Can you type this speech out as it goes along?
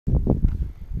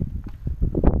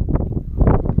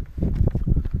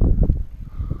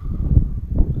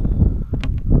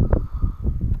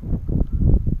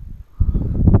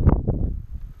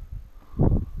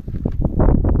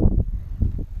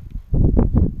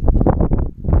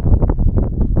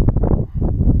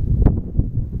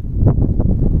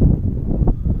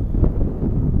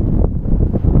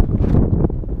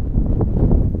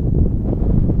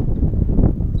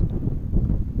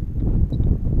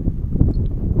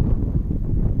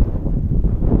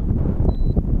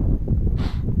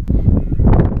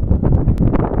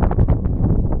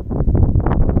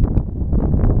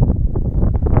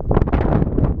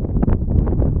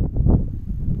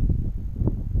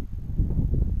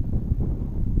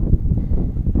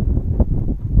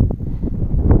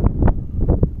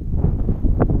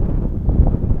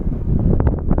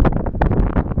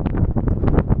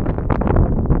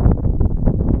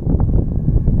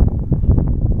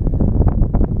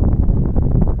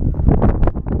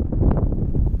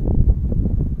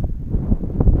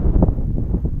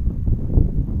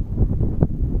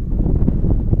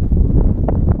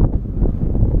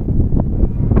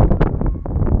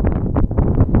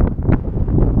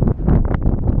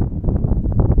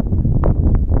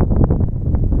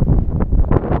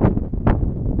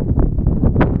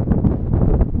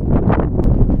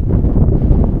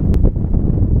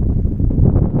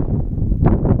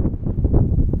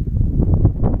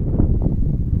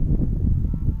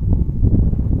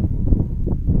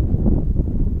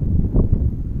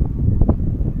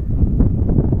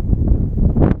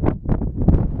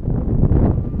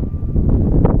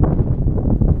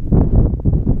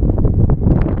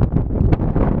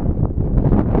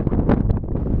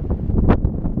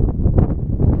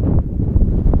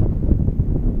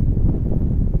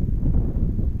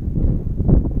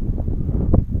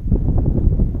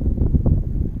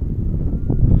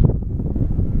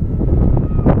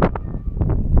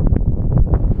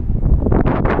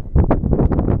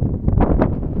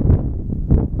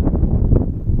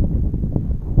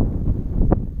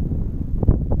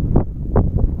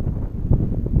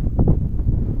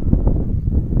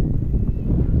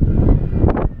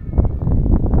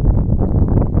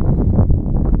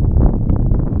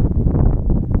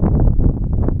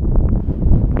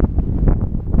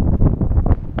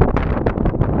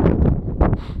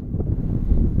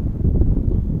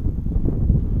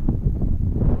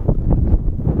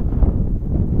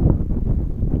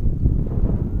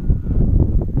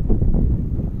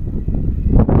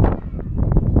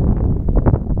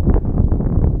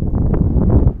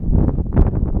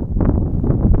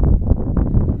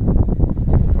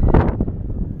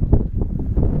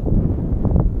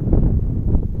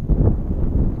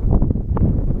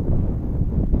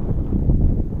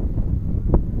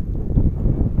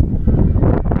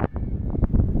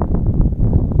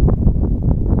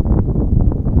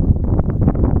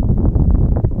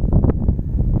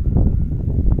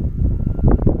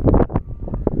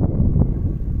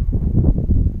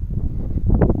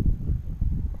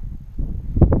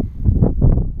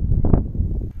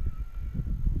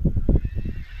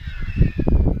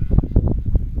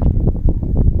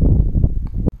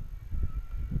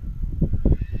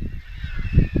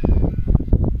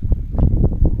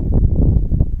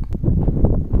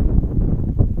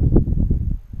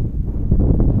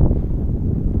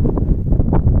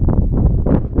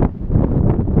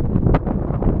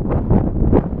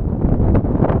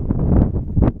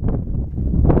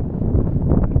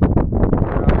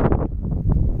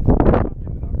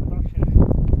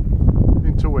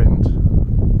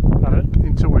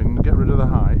of the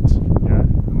height, Yeah.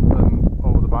 and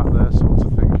over the back there, sort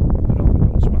of thing. I hope it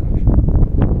don't smash.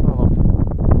 Well,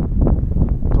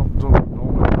 don't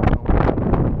normally get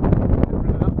rid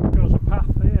of that. There's a path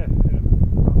there,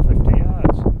 about 50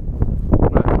 yards.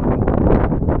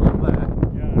 Along there,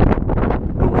 Yeah.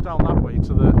 goes down that way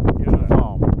to the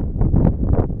farm.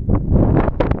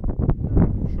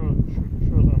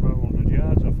 Shows about 100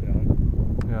 yards off there.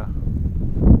 Yeah,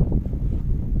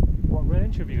 What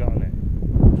range have you got on it?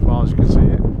 as far as you can see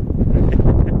it.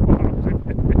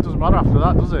 It doesn't matter after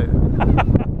that, does it?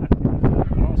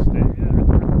 Lost it, yeah.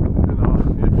 You know,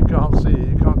 if you can't see it,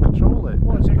 you can't control it.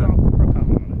 What's it got a propeller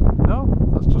on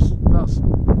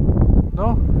No,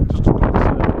 just a good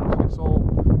surface.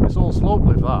 It's all slope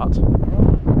lift that.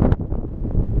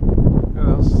 Yeah,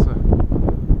 that's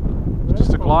it's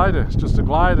just a glider. It's just a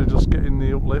glider, just getting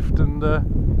the uplift and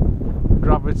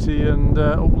gravity and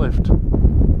uplift. it?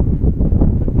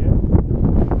 Yeah.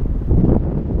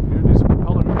 You need a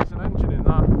propeller, you need an engine in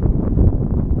that.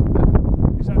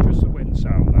 Is that just the wind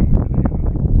sound then?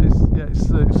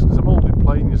 It's a moulded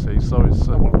plane, you see, so it's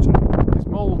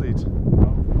moulded.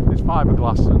 It's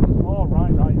fiberglass, and Oh,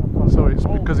 right. I've got so it. it's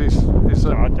Oh. because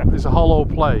it's a hollow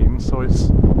plane, so it's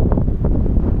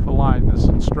for lightness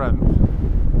and strength.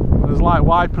 There's like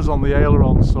wipers on the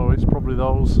aileron, so it's probably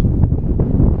those.